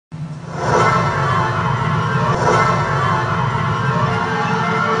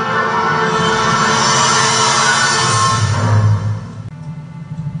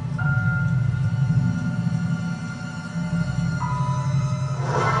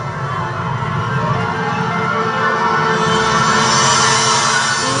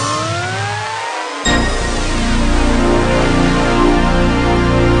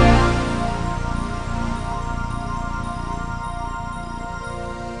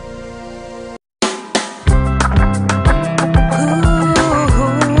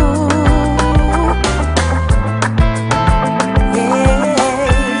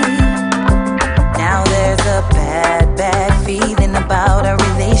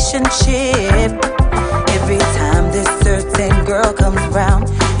relationship. Every time this certain girl comes round,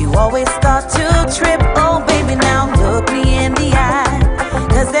 you always start to trip. Oh baby, now look me in the eye,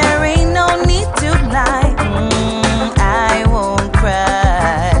 'cause there ain't no need to lie. I won't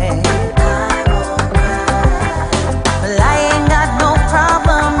cry. Well, I ain't got no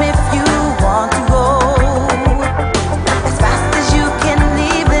problem if you want to go as fast as you can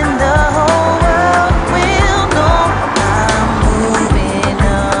leave, and the whole world will know I'm moving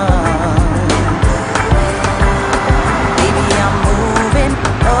on. Baby, I'm moving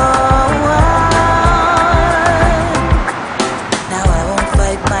on. Now I won't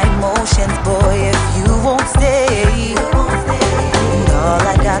fight my emotions, boy, if you won't stay. And all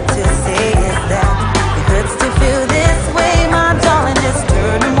I got to say is that it hurts to feel this way, my darling. Just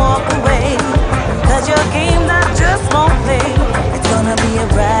turn and walk away, 'cause your game I just won't play. It's gonna be a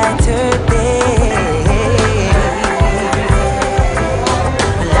brighter day.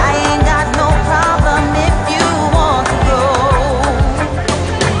 Well, I ain't got no problem if you want to go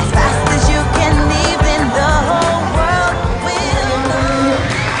as fast as you can leave, then the whole world will know.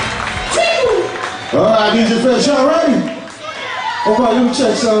 All right, NesianFest, y'all ready? All right, let me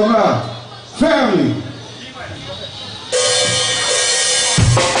check something out. Family.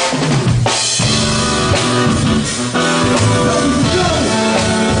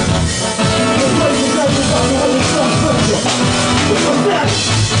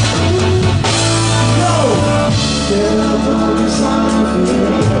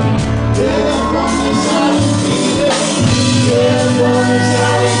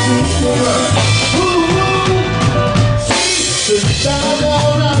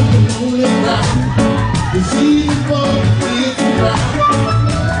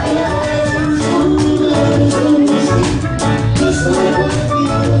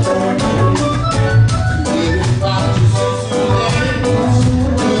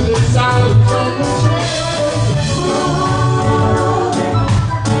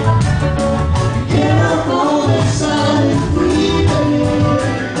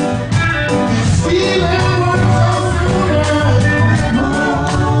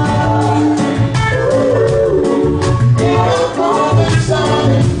 Sun.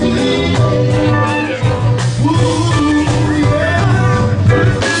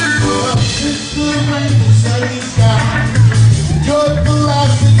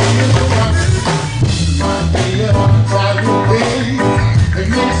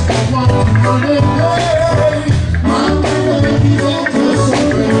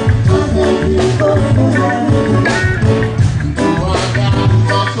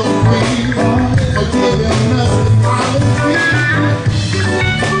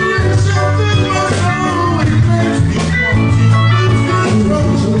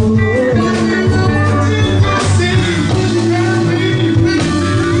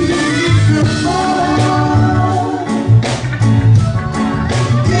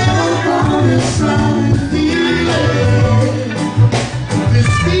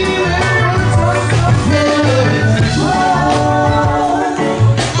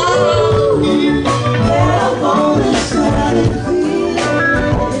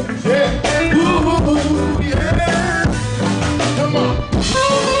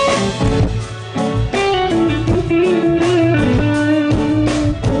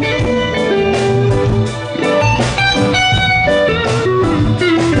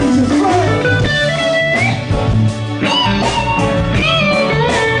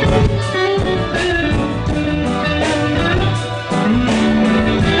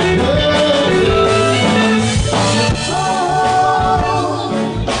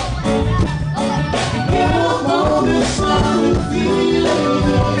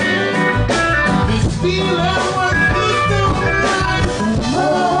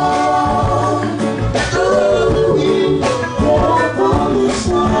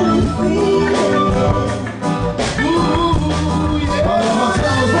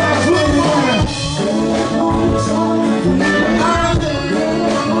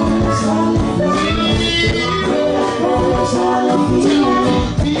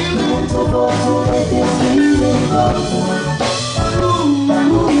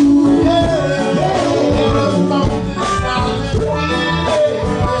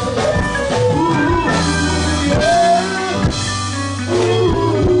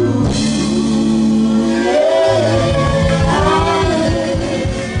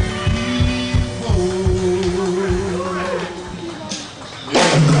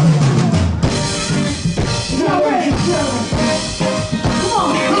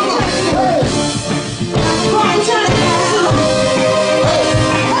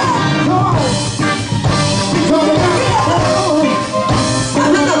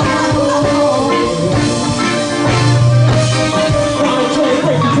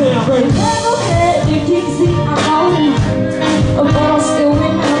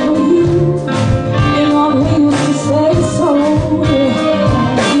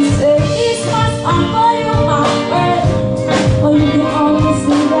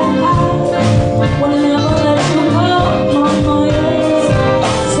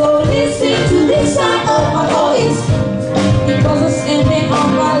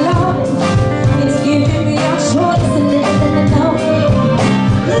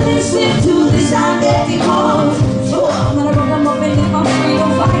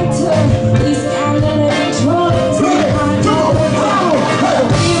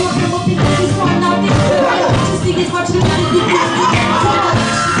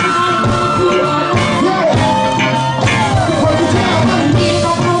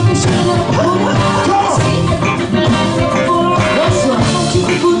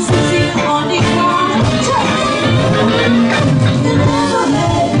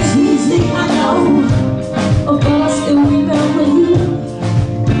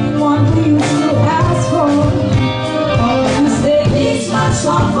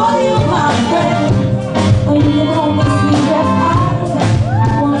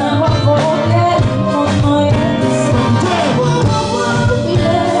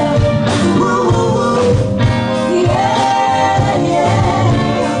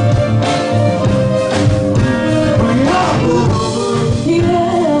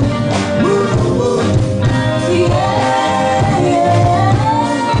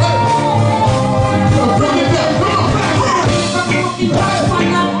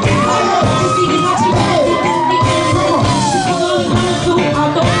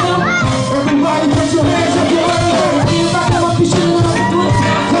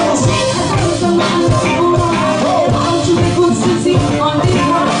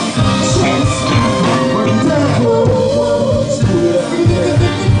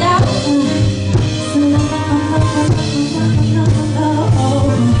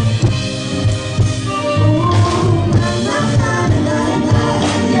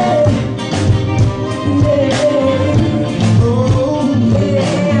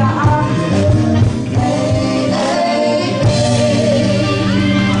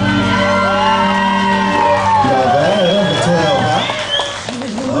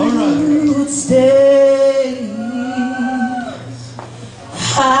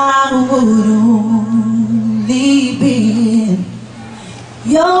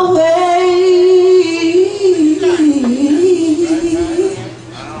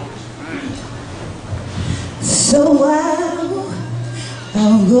 So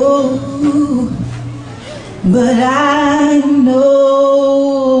I'll go, but I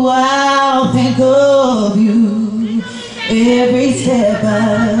know I'll think of you every step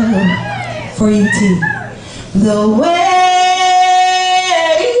of free tea. The way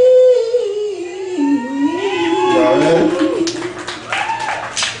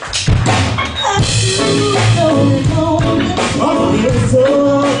I feel so alone, it's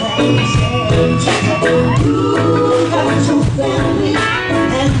all that you got your family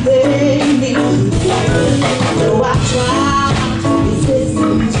and they need you. So I try to resist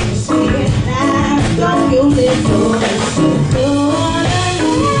saying I don't you live for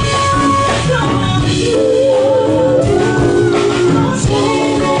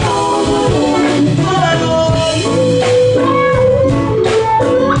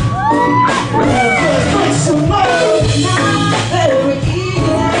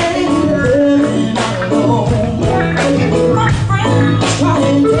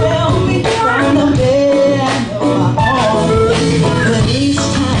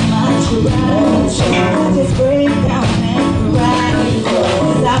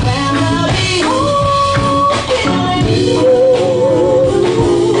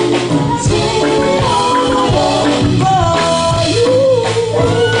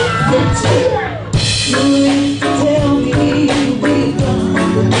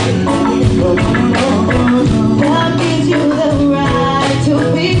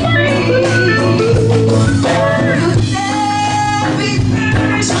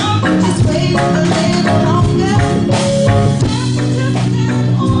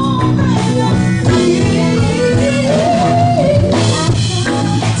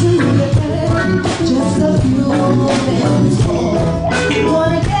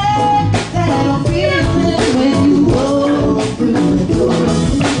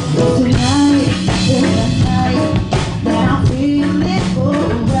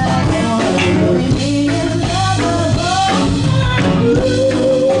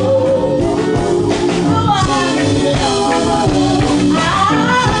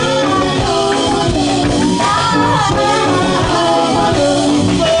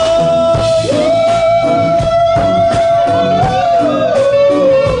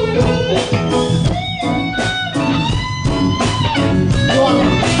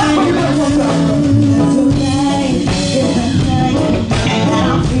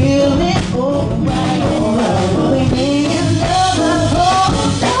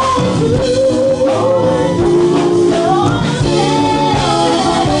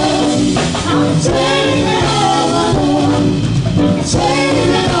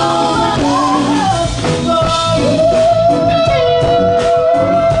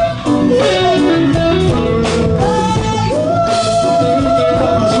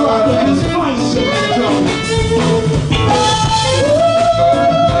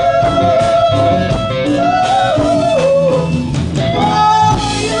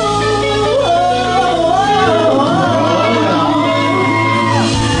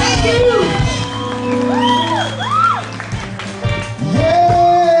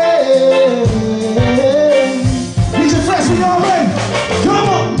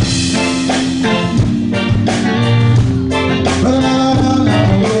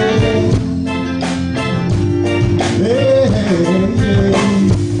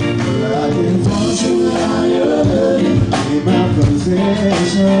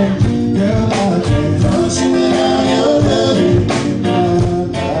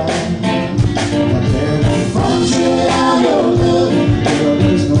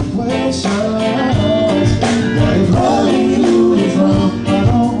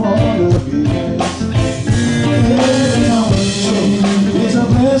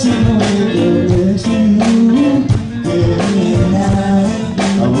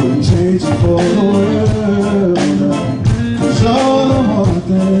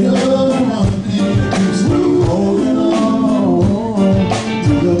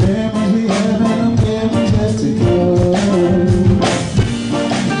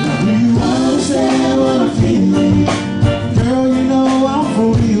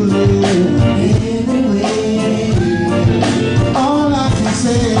All I can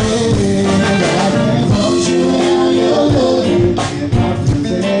say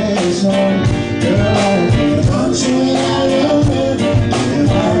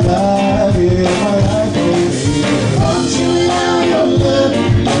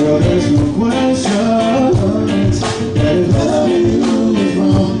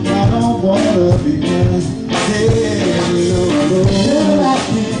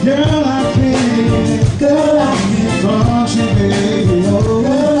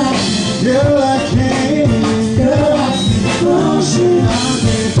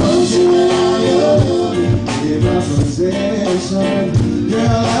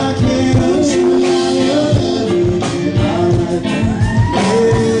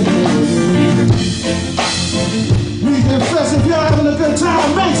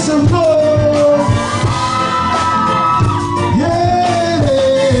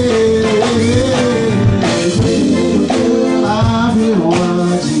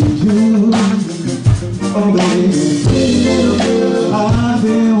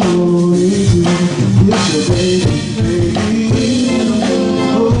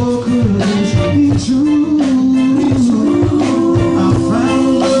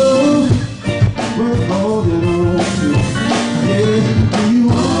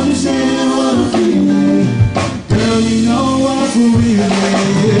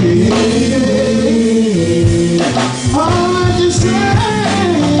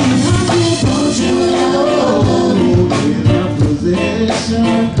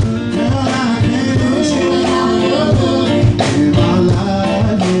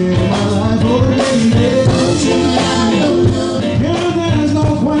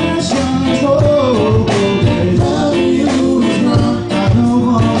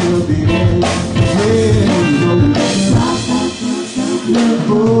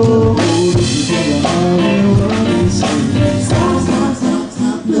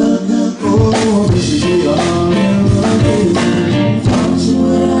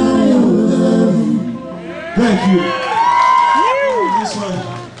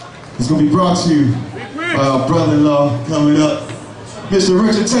to you. Brother-in-law coming up. Mr.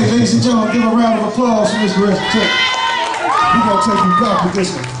 Richard Tate, ladies and gentlemen, give a round of applause for Mr. Richard Tate. We're going to take you back with this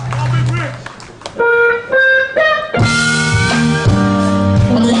one. I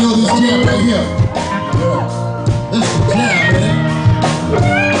didn't know this jam right here. Yeah. This is the jam, man.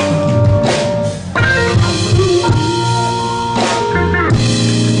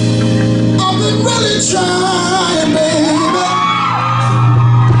 I've been really trying, baby,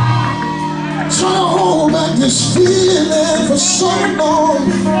 trying to hold back this feeling for so long.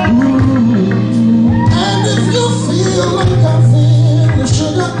 And if you feel like I feel the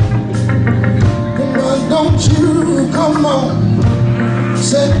sugar, then why don't you come on?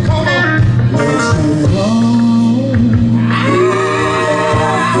 Said come on, let's get on.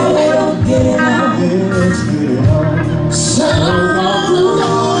 Get it on. Let's get it on. Said I'm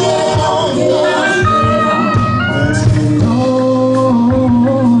gonna get on. Let's get it on.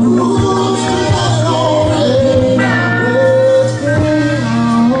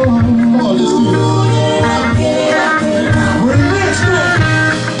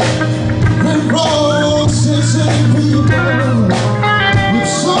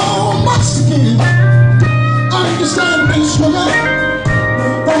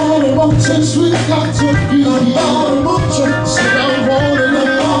 Since we got to be nobody wants you, say I want it,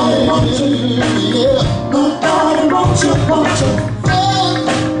 nobody wants you, yeah. Nobody wants you, yeah.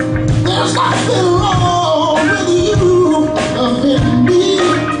 There's nothing wrong with you, loving me,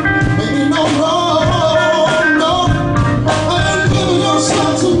 baby, no wrong, no. And giving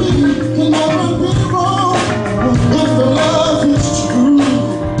yourself to me can never be wrong, if the love is true.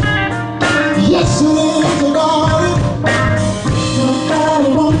 Yes, it is, darling. Nobody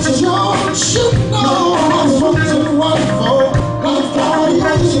wants you. Shoot, no, I'm something wonderful. Nobody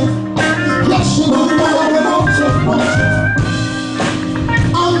wants you. Yes, you know nobody wants you.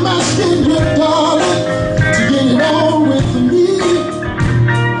 I'm asking you, darling, to get it on with me.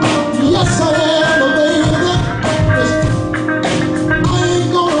 Yes, I am, baby. I ain't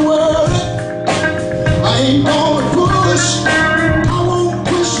gonna worry. I ain't gonna push. I won't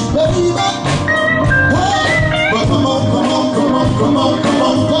push, baby. Hey, but come on,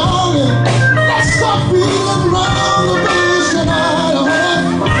 darling. Stop beating around the bush tonight.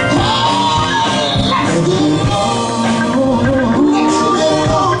 Hey, let's get it on. Let's get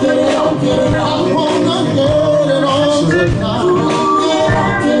it on. I wanna get it on tonight.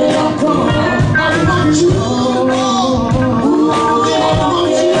 Get it on, come on. I want you to know. I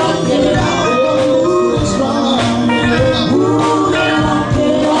want you to get it on. That's right.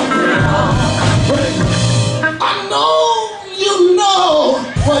 I know you know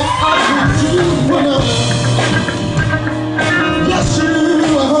what I can do. Yes, you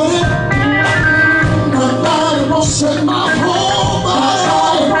honey. Nobody won't set my whole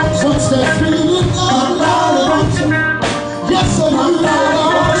body. What's that feeling? Nobody wants you. Yes, I do.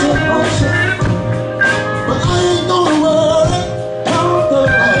 But I ain't gonna worry. I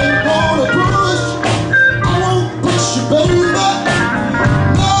ain't gonna push. I won't push you, baby.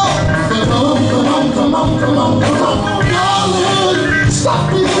 No. Come on, darling. Stop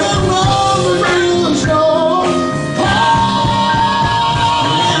being around the bush, no.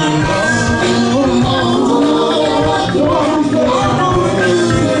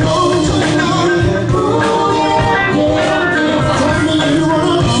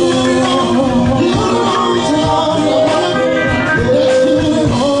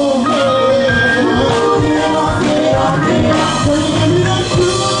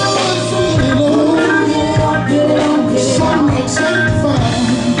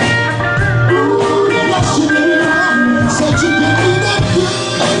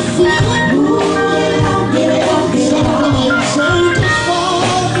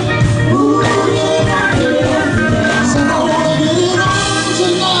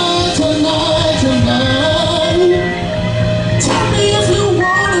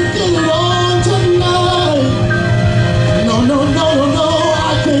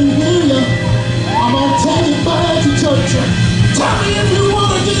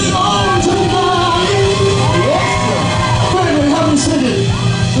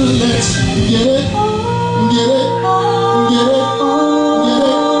 Let's get it, get it, get it, get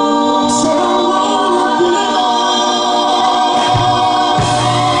it. So I wanna get it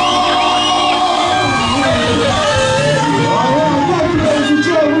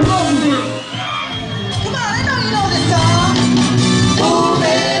Come on, I know you know this song. Move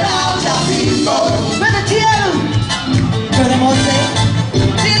it out, your people. Brother Tio. Brother Mose.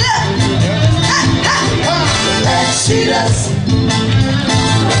 See, look. Ha, ha. Let's see this.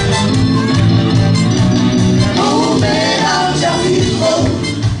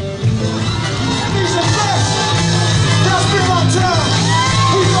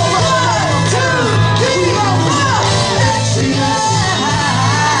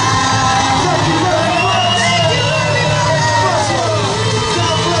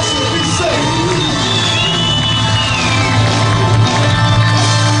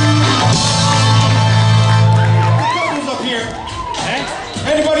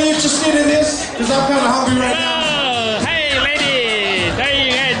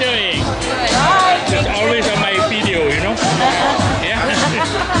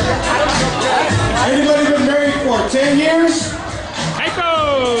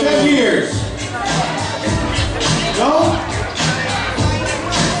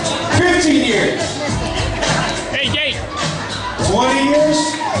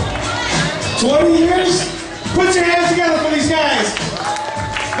 20 years? Put your hands together for these guys.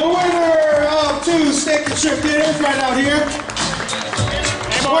 The winner of 2 steak and shrimp dinners right out here.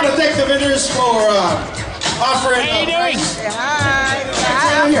 I want to thank the vendors for offering. How you doing? Hi.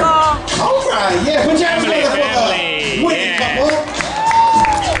 Right here. All right, yeah, put your hands together for the winning couple.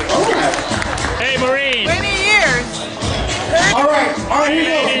 All right. Hey, Maureen. 20 years. All right, here we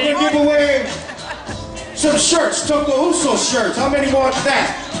go. We're going to give away some shirts, Toko Uso shirts. How many want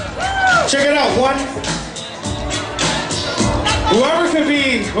that? Check it out, 1.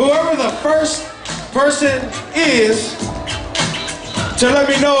 Whoever the first person is to let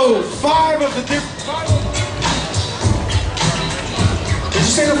me know 5 of the different. Did you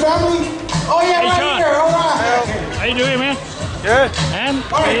say the family? Oh yeah, Hey, right Sean. here. All right. How you doing, man? Good. And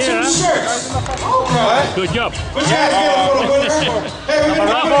All right, 2 shirts. All right. Good job. Put your hands together for the winner. Hey, we're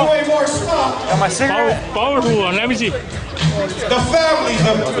gonna give away more stuff. Got my cigarette. Powerful one. Let me see. The family,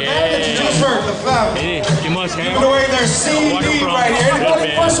 the band that you just heard, the family. Hey, you must have. Giving away their CD right here.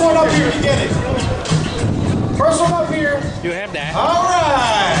 Anybody, first one up here, you get it. First one up here. You have that. All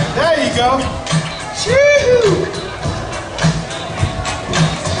right, there you go. Choo!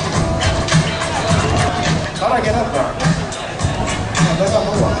 How'd I get up there?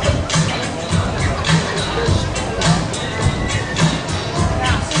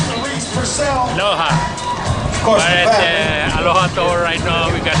 Aloha. Of course, We're at Aloha Tower right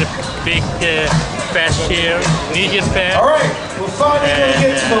now. We got a big fest here, Nesian Fest. all right, we're finally going to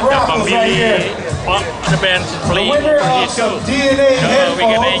get to the raffles right here. The bands The playing winner of here some too. DNA So we're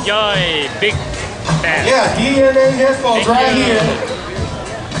gonna headphones. enjoy big band. Yeah, DNA headphones Thank right you. here.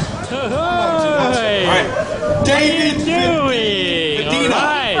 All All right. David, How you doing? Medina. All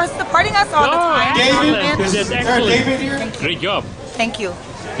right. For supporting us all the time. David, Excellent. is there David here? Great job. Thank you.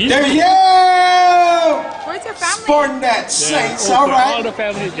 David, yeah! Where's your family? Sporting that Saints, Yeah, all all right. the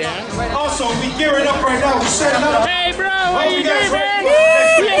families there. Also, we gearing up right now. We're setting up. Hey, bro, how you you guys doing, ready?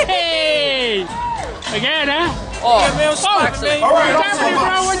 man? Yay! Again, huh? All right, What's happening,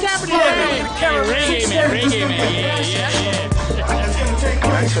 bro? What's happening, man? Reggae, man.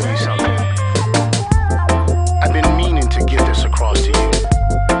 Can I tell you something? I've been meaning to get this across to you.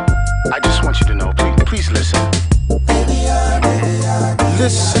 I just want you to know, please listen.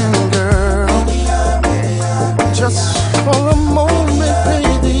 Listen, girl, just for a moment,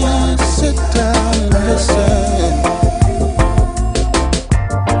 baby, sit down and listen.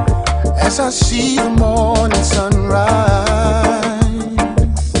 As I see the morning sunrise,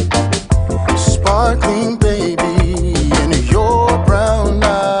 sparkling, baby, in your brown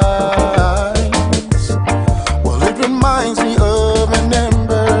eyes. Well, it reminds me of an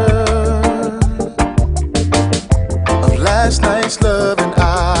ember of last night's love, and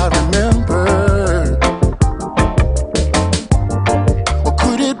I remember. Or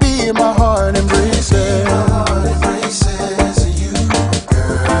could it be my heart embraces you,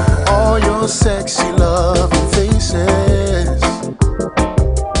 girl? All your sexy loving faces.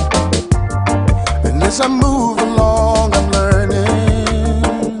 And as I move along, I'm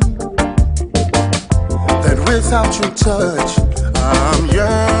learning that without your touch,